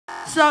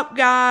What's up,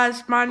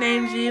 guys? My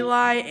name's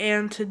Eli,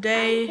 and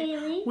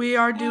today we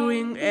are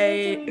doing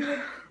a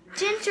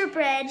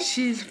gingerbread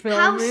she's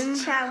filming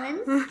house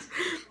challenge.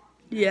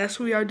 Yes,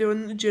 we are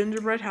doing the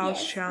gingerbread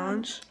house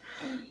challenge.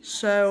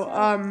 So,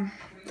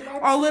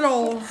 our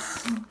little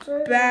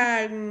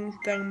bag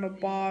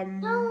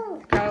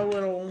thingamabob got a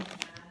little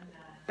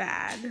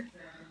bad.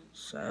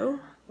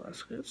 So,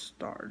 let's get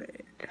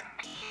started.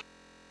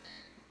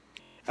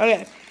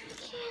 Okay,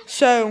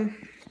 so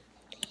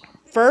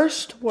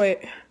first,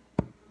 wait.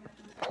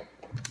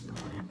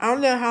 I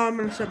don't know how I'm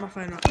gonna set my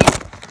phone up.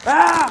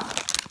 Ah!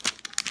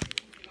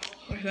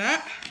 Like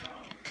that.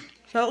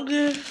 Felt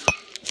good.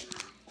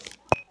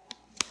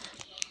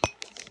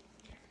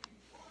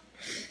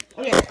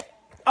 Okay.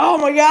 Oh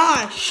my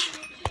gosh.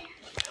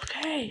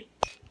 Okay.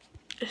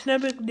 It's no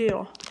big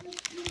deal.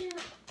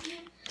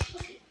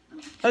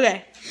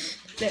 Okay.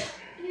 There.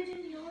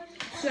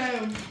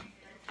 So,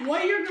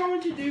 what you're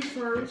going to do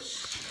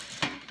first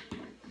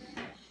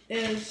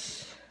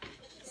is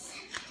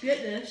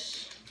get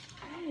this.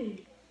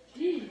 Hey,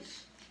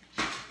 jeez.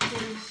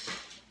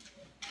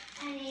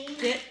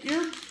 Get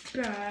your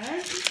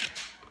bag.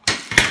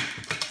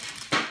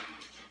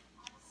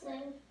 So,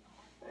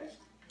 first,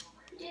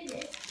 do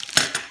this.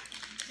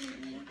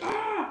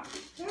 Ah!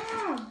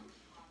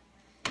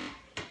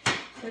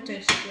 That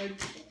tastes good.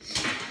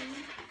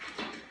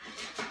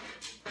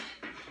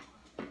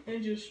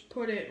 And just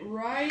put it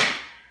right.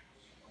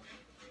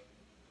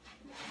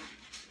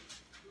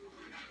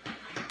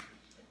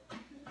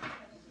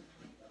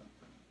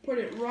 Put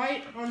it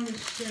right on the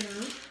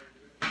center.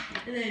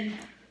 And then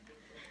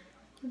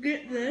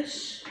get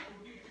this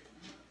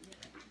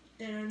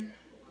and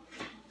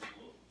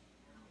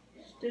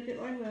stick it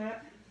like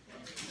that.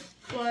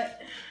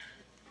 But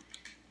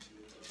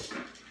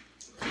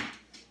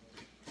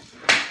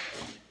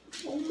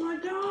oh my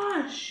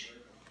gosh!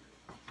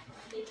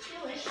 Keep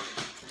doing.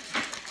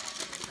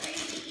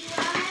 Crazy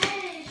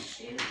Eli.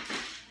 Shoot.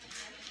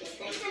 This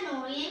thing's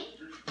annoying.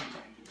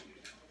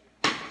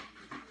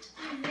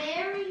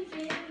 Very,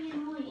 very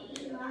annoying,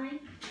 Eli.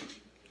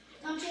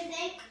 Don't you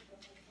think?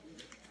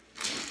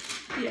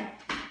 Yeah.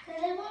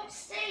 Because it won't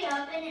stay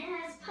up, and it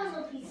has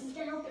puzzle pieces to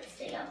help it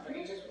stay up, but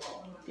it just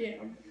won't. Yeah.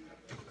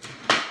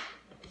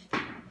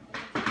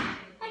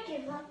 I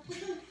give up.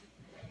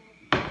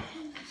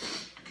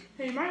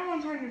 Hey, you might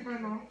want to turn your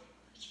phone off.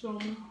 It's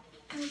filming.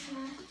 It's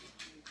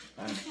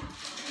not. It's not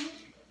funny.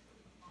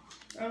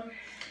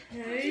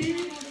 Okay.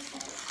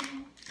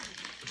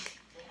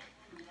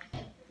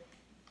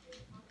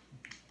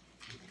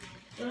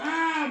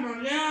 Ah,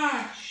 my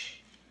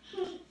gosh.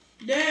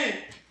 Dude,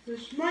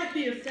 this might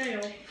be a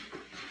fail.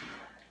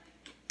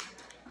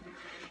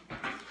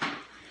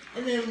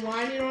 And then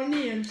line it on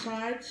the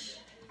insides.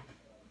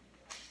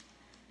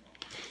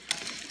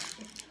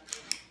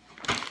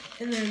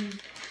 And then,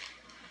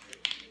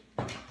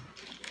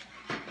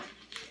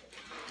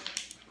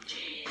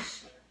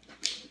 jeez,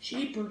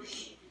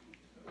 jeepers.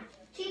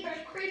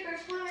 Jeepers,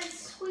 creepers, lemon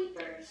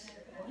sweepers.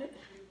 What?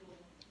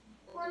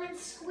 Lemon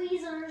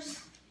squeezers.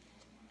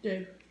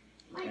 Dude.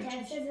 My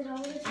dad says it all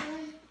the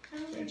time.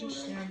 That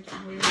just sounds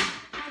weird.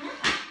 I know.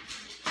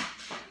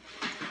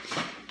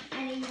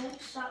 And he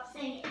won't stop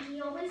saying it.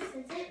 He always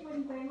says it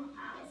when Grandma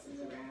Alice is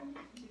around.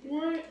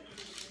 What?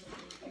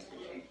 It's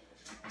weird.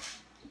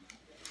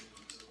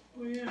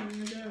 Oh yeah, I'm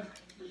gonna go.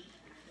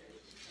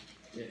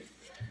 Yeah.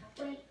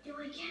 Wait, do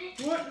I get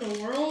it? What in the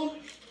world?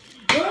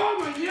 Oh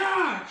my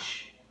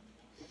gosh!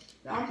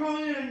 I'm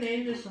probably gonna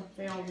name this a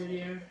fail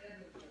video.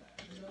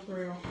 For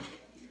real.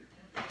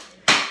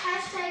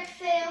 Hashtag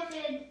fail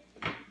vid.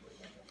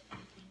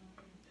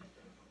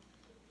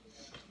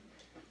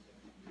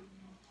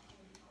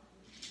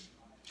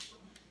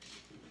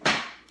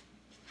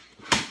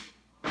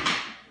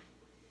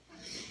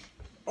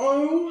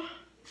 Oh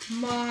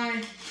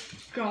my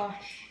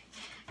gosh.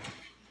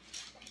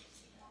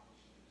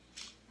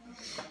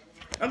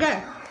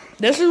 Okay,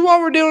 this is what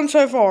we're doing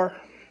so far.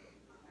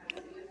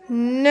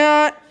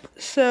 Not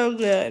so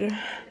good.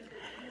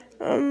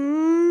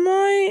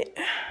 Might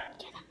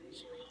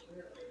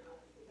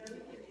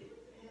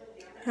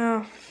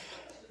have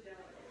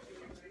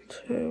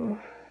to.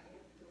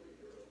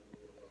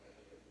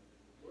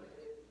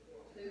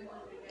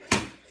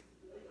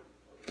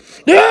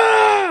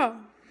 Yeah!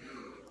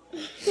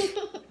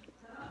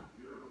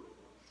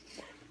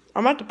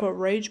 I'm about to put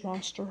Rage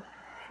Monster.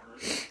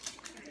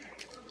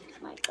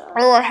 My God.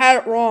 Oh, I had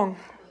it wrong.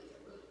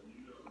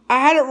 I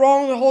had it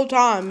wrong the whole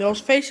time. It was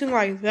facing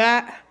like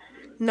that,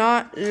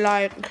 not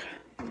like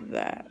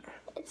that.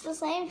 It's the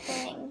same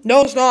thing.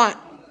 No, it's not.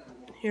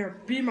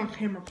 Here, be my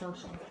camera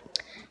person.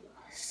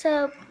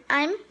 So,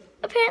 I'm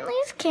apparently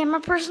his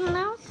camera person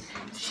now.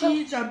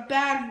 She's a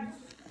bad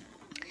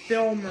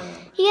filmer.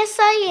 Yes,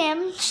 I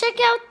am. Check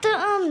out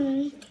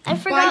the, I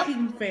forgot.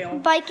 Biking fail.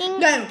 Bike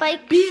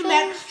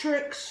BMX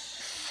tricks.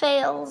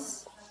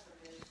 fails.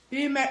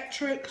 BMX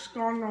tricks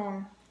gone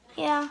wrong.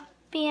 Yeah,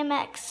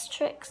 BMX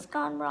tricks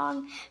gone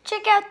wrong.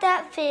 Check out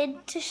that vid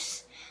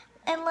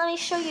and let me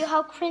show you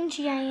how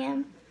cringy I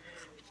am.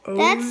 Oh.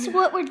 That's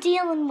what we're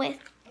dealing with.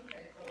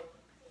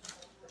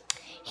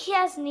 He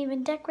hasn't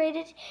even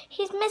decorated.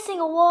 He's missing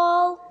a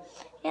wall.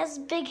 He has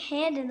a big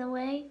hand in the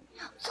way.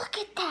 Look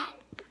at that.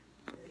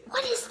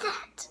 What is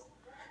that?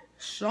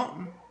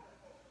 Something.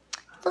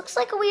 Looks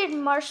like a weird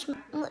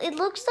marshmallow. It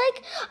looks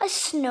like a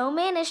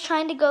snowman is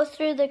trying to go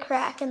through the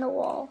crack in the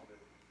wall.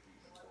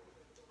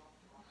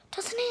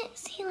 Doesn't it?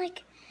 See,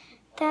 like,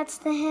 that's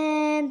the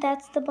head,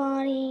 that's the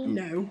body.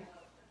 No.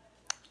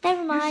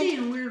 Never mind. You're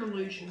seeing weird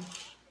illusions.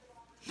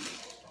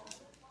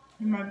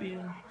 You might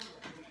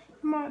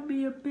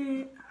be a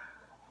bit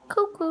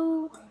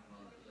Cuckoo.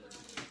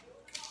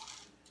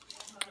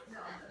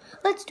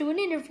 Let's do an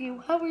interview.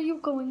 How are you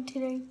going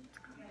today?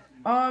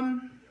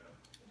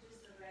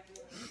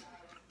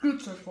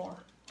 Good so far.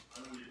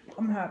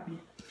 I'm happy.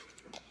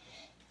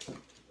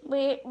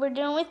 We're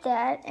doing with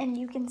that, and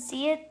you can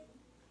see it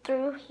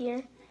through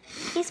here.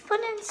 He's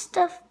putting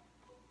stuff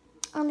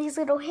on these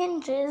little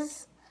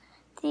hinges.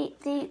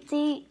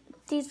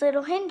 These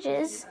little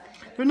hinges.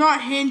 They're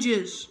not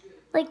hinges.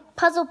 Like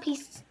puzzle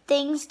piece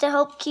things to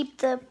help keep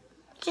the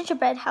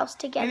gingerbread house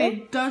together. And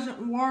it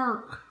doesn't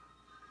work.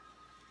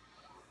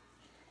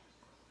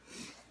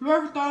 You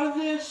ever thought of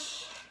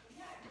this?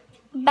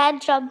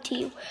 Bad job to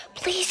you.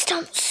 Please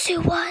don't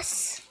sue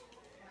us.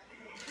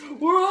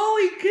 We're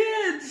only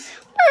kids.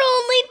 We're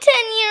only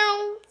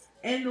 10-year-olds.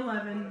 And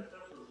 11.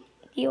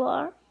 You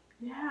are?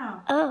 Yeah.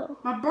 Oh.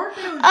 My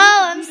birthday was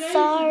I'm 2 days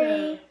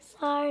sorry. ago.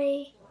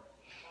 Sorry.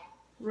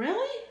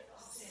 Really?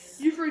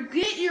 You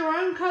forget your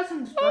own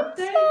cousin's I'm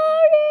birthday? sorry.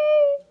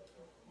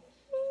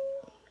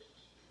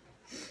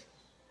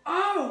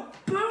 Oh,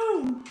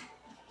 boom.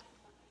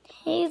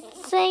 He's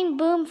saying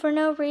boom for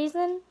no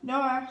reason.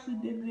 No, I actually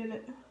did get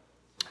it.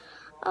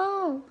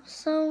 Oh,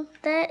 so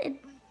there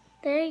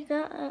you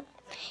go.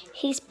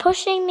 He's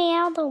pushing me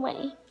out of the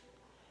way.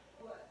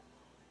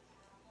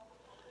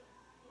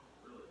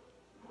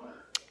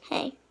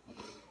 Hey,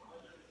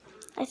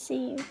 I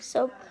see you.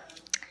 So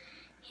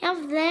you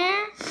have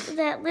there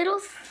that little.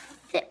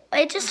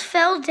 It just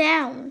fell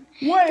down.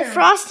 Where? The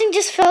frosting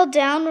just fell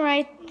down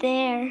right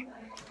there.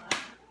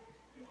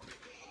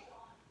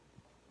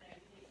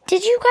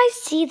 Did you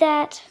guys see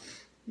that?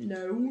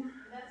 No.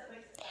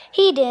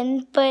 He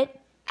didn't, but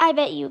I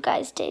bet you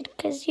guys did,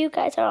 because you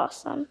guys are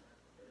awesome.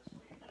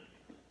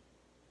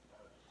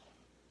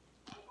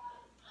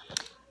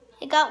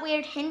 It got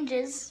weird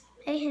hinges.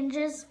 Hey,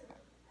 hinges.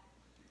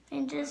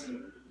 Hinges.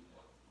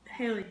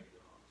 Haley,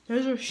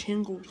 those are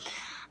shingles.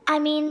 I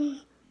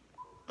mean,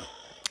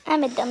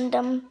 I'm a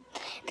dum-dum.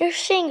 They're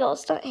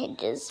shingles, not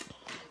hinges.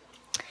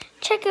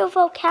 Check your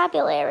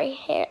vocabulary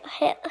here.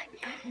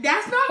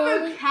 That's not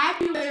Haley.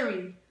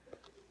 vocabulary.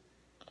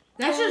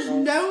 That's just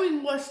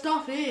knowing what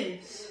stuff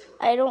is.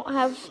 I don't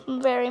have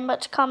very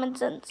much common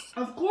sense.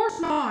 Of course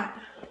not.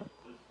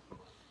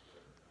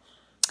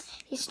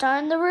 He's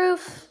starting the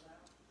roof.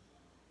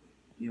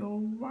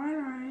 You're right,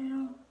 I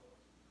am.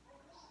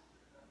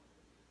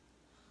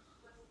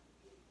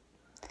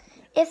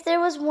 If there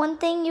was one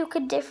thing you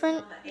could do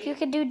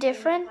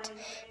different,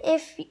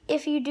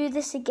 if you do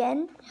this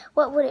again,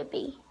 what would it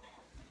be?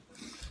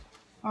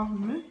 I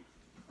don't know.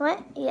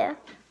 What? Yeah.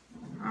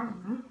 I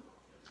don't know.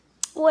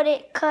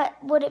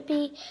 Would it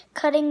be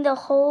cutting the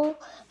hole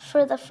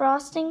for the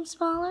frosting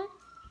smaller?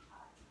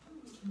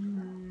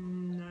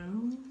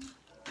 No.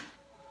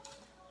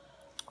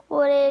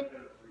 Would it,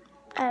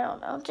 I don't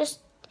know,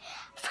 just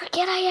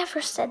forget I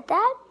ever said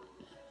that?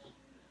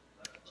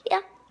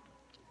 Yeah.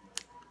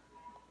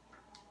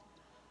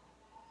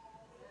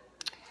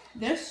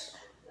 This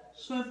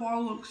so far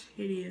looks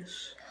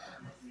hideous.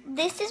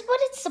 This is what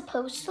it's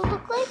supposed to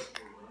look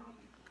like.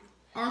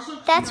 Ours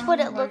looks That's what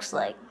it nothing looks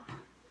like.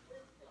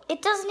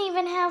 It doesn't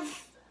even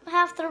have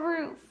half the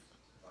roof.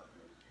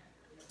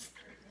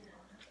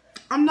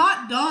 I'm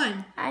not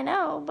done. I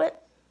know,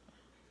 but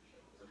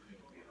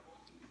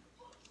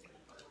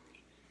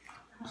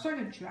Looks like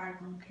a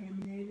dragon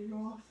came it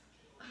off.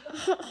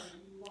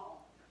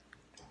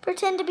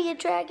 pretend to be a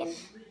dragon.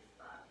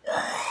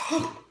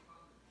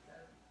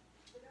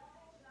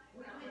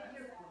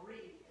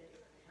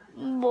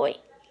 Boy.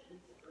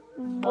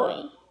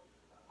 Boy.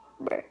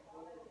 Brr.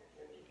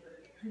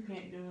 You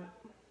can't do it.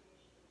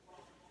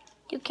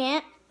 You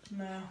can't?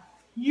 No.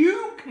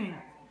 You can't.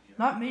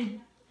 Not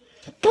me.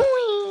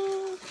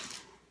 Boing.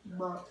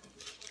 Bruh.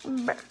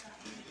 Brr.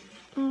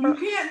 You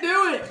can't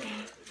do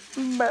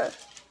it. Brr.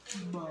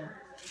 Bruh.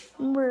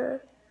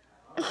 Brr.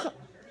 Still.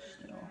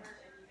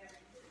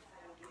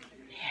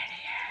 Here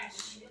it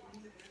is.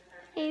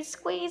 He's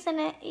squeezing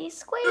it. He's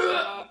squeezing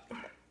it.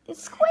 He's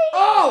squeezing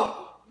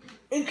Oh!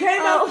 It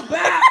came out the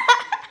back.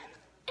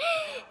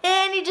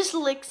 And he just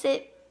licks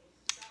it.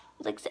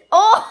 Licks it.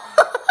 Oh!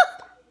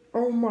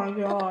 Oh my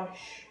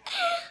gosh.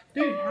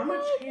 Dude, how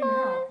much came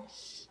out?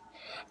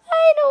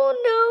 I don't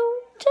know.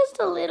 Just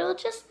a little.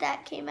 Just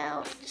that came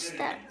out. Just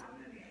that.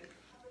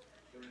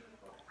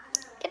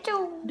 Get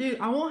your... Dude,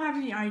 I won't have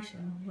any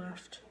icing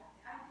left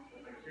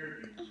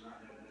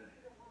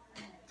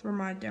for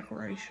my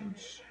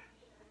decorations.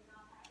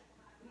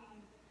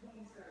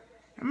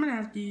 I'm gonna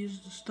have to use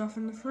the stuff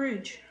in the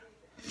fridge.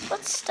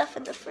 What's stuff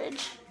in the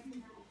fridge?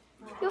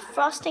 You have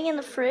frosting in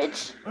the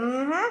fridge?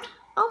 Mm-hmm.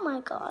 Oh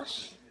my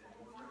gosh.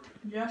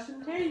 Just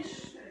in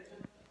case.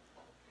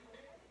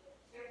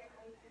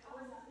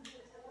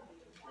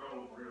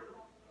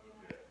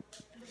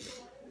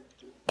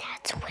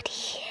 That's what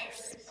he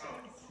is.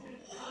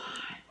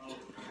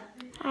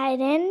 I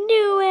didn't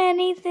do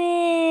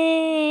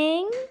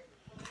anything.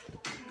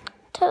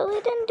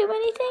 Totally didn't do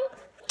anything.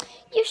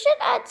 You should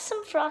add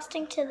some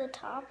frosting to the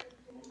top.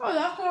 Oh,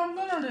 that's what I'm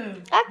gonna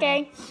do.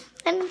 Okay.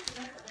 And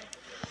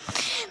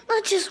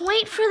let's just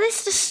wait for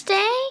this to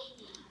stay.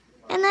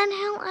 And then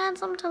he'll add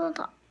some to the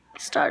top.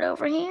 Start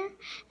over here.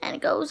 And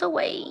it goes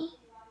away.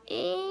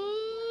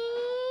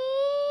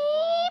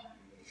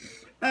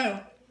 Oh,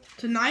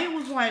 tonight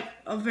was like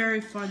a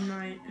very fun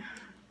night.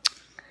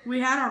 We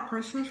had our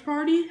Christmas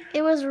party.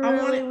 It was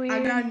really weird.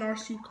 I got an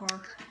RC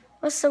car.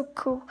 It was so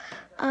cool.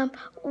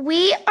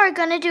 We are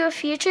going to do a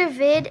future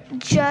vid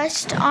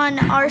just on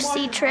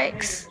RC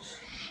tricks.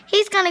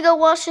 He's going to go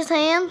wash his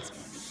hands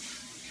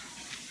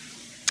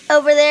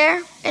over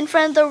there in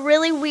front of the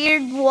really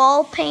weird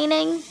wall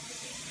painting.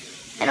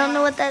 I don't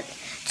know what that...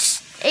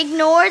 Just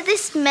ignore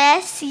this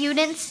mess. You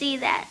didn't see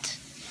that.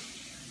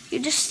 You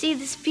just see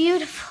this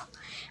beautiful,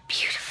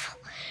 beautiful,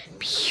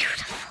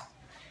 beautiful,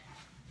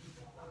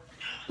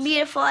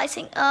 beautiful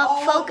icing.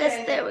 Focus.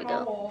 Okay. There we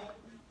go.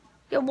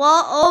 Your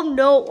wall. Oh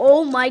no.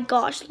 Oh my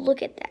gosh.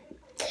 Look at that.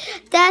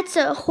 That's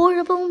a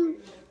horrible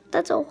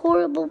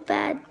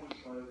bad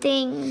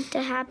thing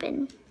to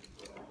happen.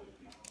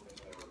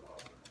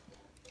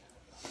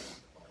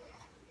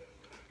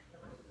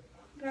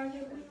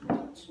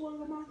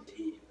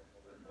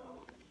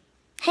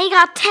 He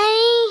got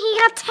tan. He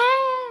got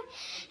tan.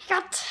 He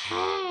got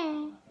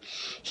tan.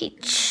 He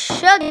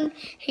chugging.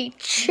 He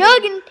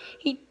chugging.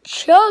 He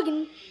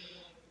chugging.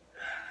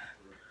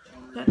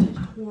 That is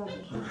horrible.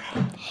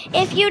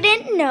 If you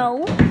didn't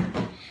know,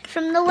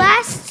 from the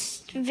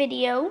last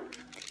video,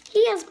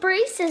 he has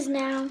braces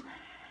now.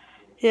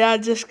 Yeah, I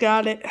just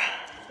got it.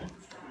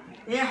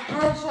 It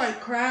hurts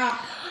like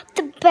crap.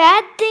 The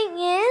bad thing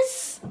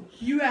is,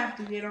 You have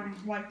to get them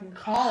like in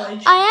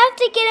college. I have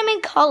to get him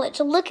in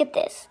college. Look at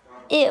this.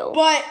 Ew.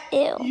 But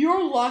Ew.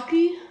 you're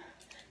lucky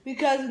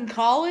because in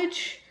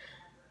college,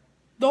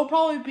 they'll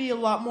probably be a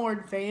lot more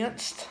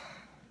advanced.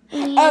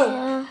 Yeah.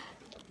 Oh,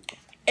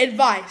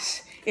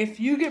 advice.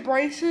 If you get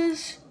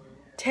braces,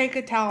 take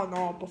a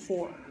Tylenol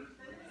before.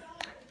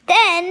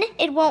 Then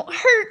it won't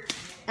hurt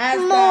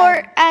as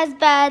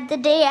bad the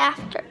day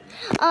after.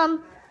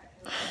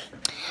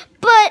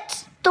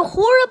 But the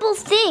horrible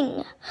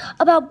thing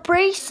about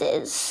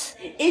braces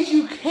is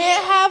you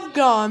can't have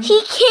gum.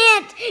 he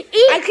can't eat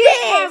I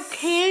can't have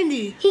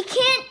candy. He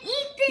can't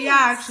eat this. Yeah,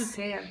 I actually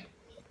can.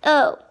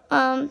 Oh,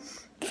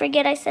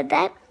 forget I said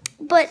that.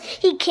 But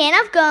he can't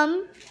have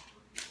gum.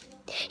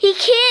 He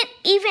can't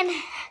even,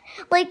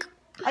 like...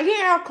 I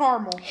can't have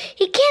caramel.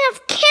 He can't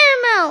have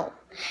caramel.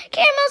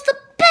 Caramel's the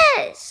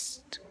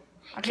best.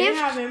 I can't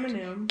have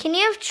M&M. Can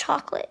you have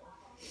chocolate?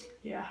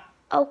 Yeah.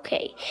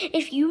 Okay.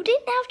 If you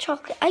didn't have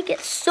chocolate, I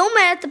get so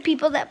mad at the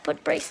people that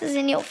put braces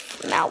in your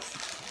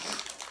mouth.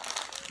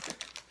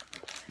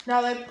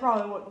 No, they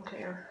probably wouldn't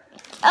care.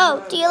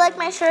 Oh, do you like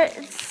my shirt?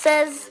 It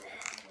says...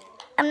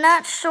 I'm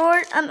not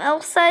short, I'm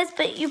L size,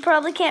 but you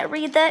probably can't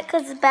read that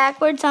because it's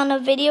backwards on a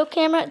video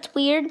camera. It's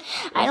weird.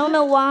 I don't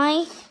know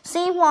why.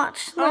 See,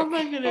 watch. I don't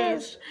think it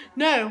is.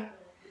 No.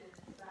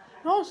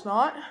 No, it's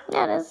not.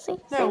 Yeah, it is. See,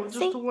 No, see, just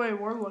see? the way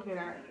we're looking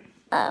at it.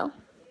 Oh.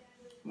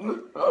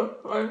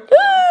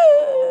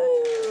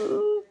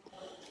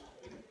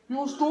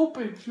 You're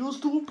stupid. You're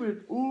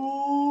stupid.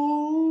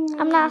 Ooh.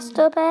 I'm not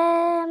stupid.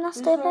 I'm not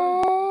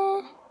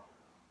stupid.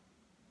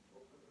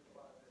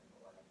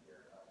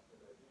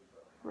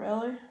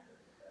 Really? I'm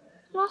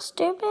not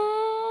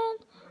stupid.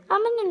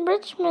 I'm an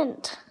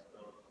enrichment.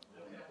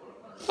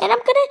 And I'm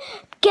gonna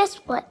guess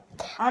what?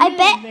 I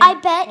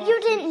bet you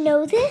didn't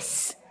know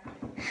this.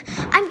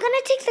 I'm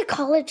gonna take the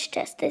college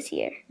test this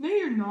year. No,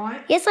 you're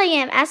not. Yes, I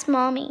am. Ask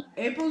Mommy.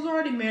 April's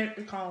already made it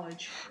to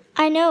college.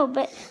 I know,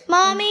 but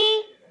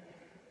Mommy,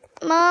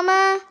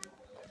 Mama,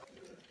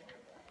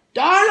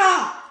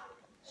 Donna!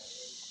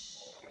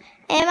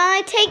 am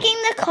I taking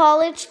the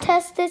college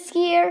test this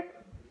year?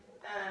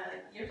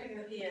 You're taking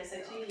the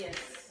PSAT,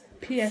 yes.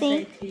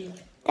 PSAT.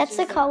 That's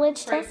the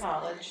college test.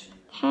 Pre-college.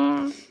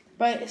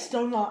 But it's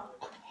still not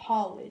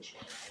college.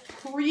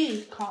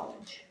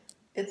 Pre-college.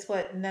 It's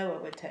what Noah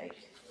would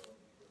take.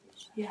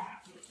 Yeah.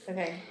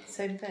 Okay,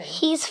 same thing.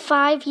 He's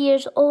 5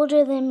 years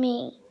older than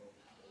me.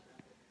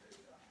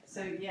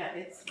 So, yeah,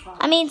 it's fine.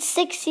 I mean,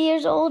 6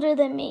 years older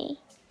than me.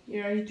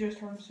 Yeah, he just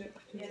turned 16.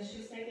 Yeah,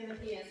 she's taking the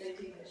PSAT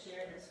this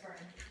year in the spring.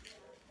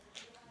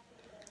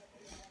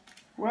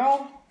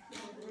 Well,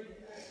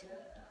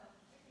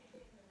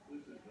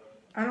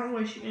 I don't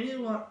wish any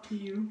luck to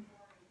you.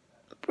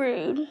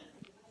 Rude.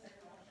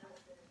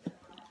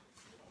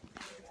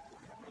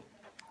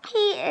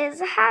 He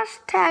is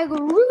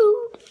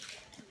 #rude.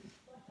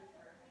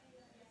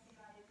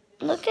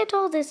 Look at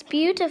all this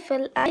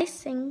beautiful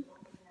icing.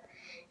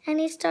 And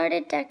he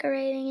started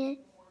decorating it.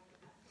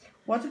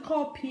 What's it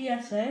called?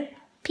 PSA?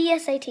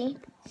 PSAT.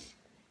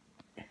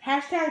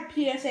 Hashtag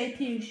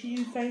PSAT. She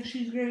thinks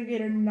she's gonna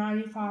get a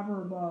 95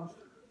 or above.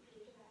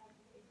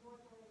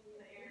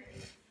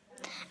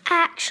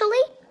 Actually,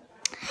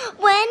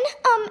 when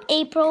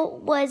April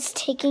was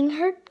taking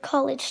her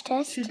college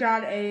test. She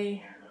got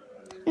a.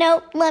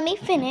 No, let me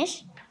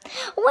finish.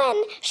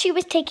 When she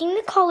was taking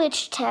the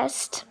college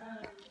test,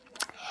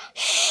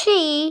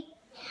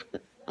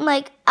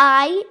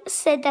 I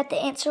said that the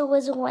answer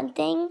was one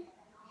thing,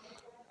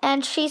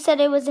 and she said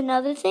it was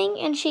another thing,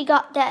 and she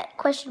got that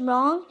question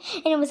wrong,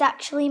 and it was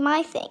actually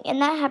my thing,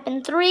 and that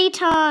happened 3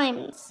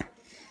 times.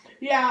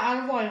 Yeah,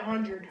 out of like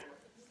 100.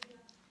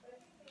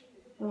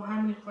 Well,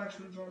 how many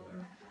questions are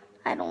there?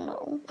 I don't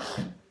know.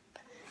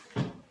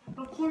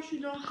 Of course you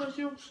don't, because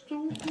you're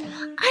stupid.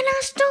 I'm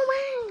not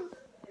stupid.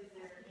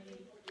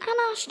 I'm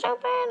not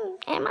stupid.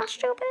 Am I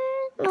stupid?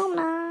 No, I'm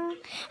not.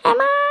 Am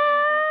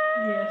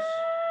I? Yes.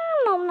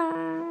 No, I'm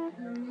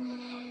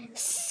not.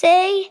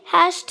 Say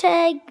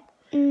hashtag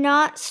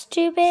not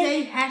stupid.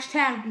 Say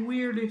hashtag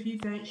weird if you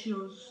think she's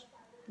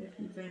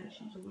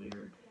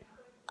weird.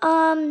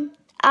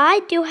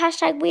 I do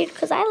hashtag weird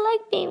because I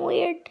like being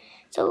weird.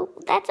 So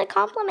that's a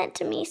compliment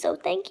to me. So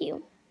thank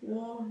you.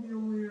 Well, you're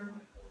weird.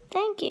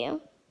 Thank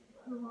you.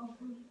 You're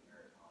welcome.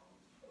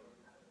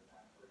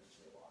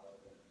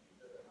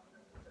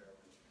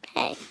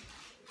 Hey.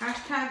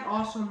 Hashtag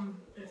awesome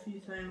if you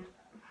think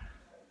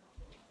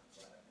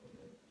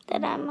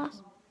That I'm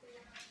awesome.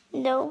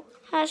 No.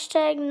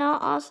 Hashtag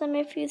not awesome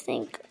if you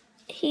think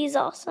he's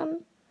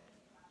awesome.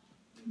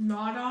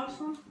 not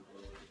awesome.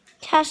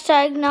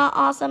 Hashtag not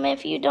awesome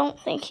if you don't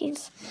think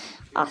he's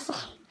awesome.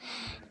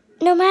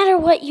 No matter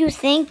what you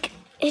think,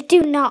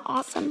 do not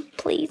awesome,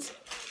 please.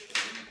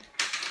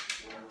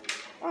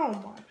 Oh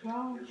my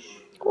gosh.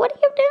 What are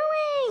you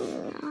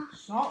doing?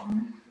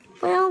 Something.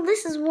 Well,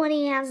 this is what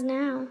he has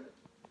now.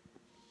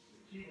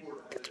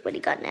 That's what he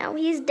got now.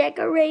 He's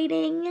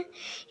decorating.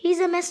 He's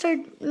a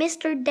Mr.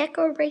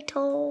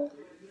 Decorator.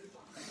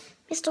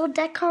 Mr.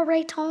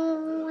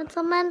 Decorator. It's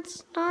a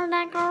Mr.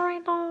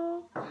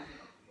 Decorator.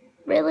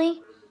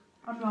 Really?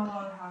 I'm not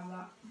allowed to have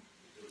that.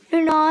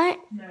 You're not?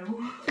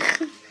 No.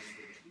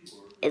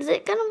 Is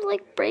it gonna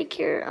like break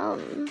your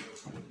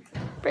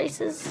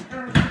braces?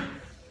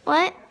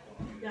 What?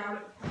 Got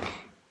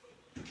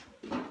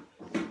it.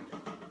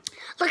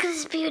 Look at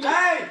this beauty.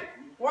 Hey,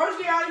 where's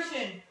the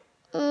icing?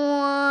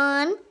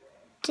 1,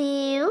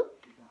 2,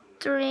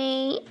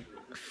 3,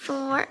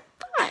 4,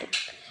 5,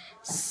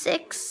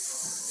 6,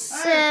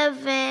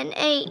 7,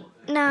 8,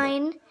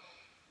 9,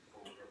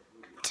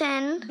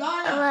 10,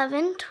 Donna.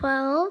 11,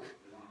 12,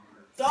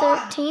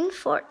 Donna. 13,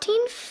 14,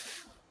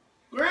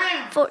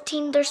 Graham.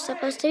 14. There's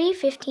supposed to be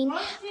 15,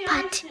 Where's the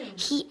but icing?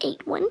 he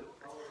ate one.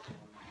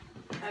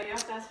 Oh, you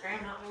have to ask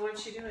Grandma. What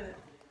did she do with it?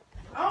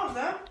 Oh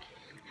no.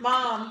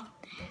 Mom.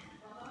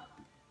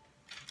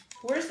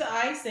 Where's the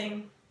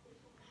icing?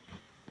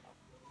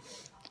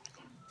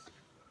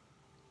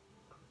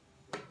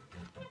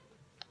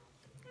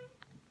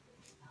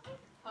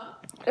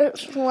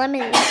 It's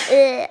lemon. Ugh.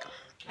 I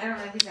don't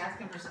know if he's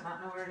asking for something. I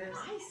don't know where it is.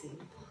 Icing.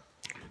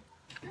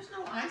 There's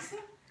no icing.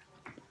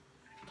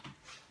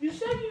 You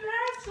said you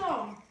had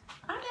some.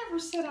 I never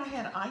said I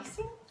had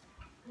icing.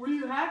 Well,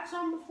 you had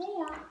some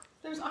before.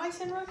 There's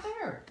icing right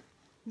there.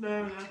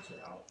 No, that's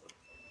out.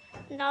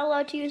 Not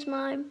allowed to use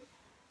mine.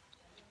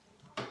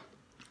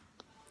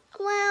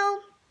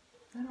 Well,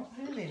 I don't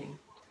have any.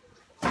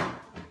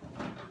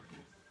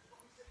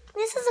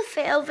 this is a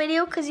fail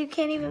video because you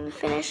can't even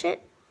finish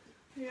it.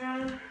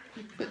 Yeah.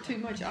 You put too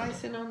much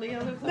icing on the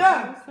other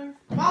No. thing?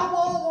 My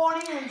wall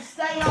won't even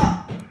stay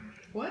up.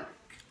 What?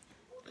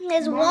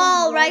 His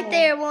wall right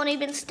there won't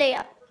even stay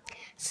up.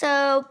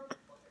 So,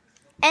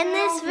 end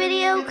this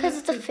video because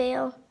it's a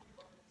fail.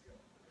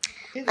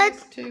 It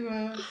Let's- is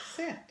to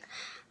set.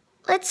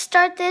 Let's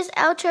start this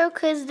outro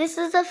because this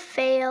is a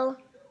fail.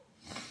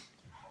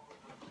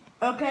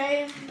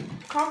 Okay,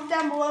 comment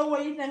down below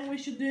what you think we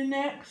should do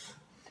next.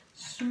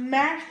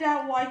 Smash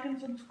that like and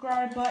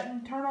subscribe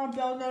button. Turn on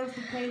bell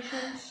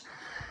notifications.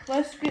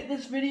 Let's get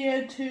this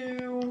video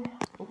to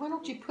Well, why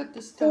don't you put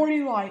the stuff?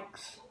 40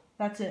 likes.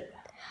 That's it.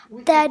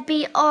 That'd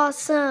be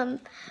awesome.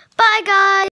 Bye, guys.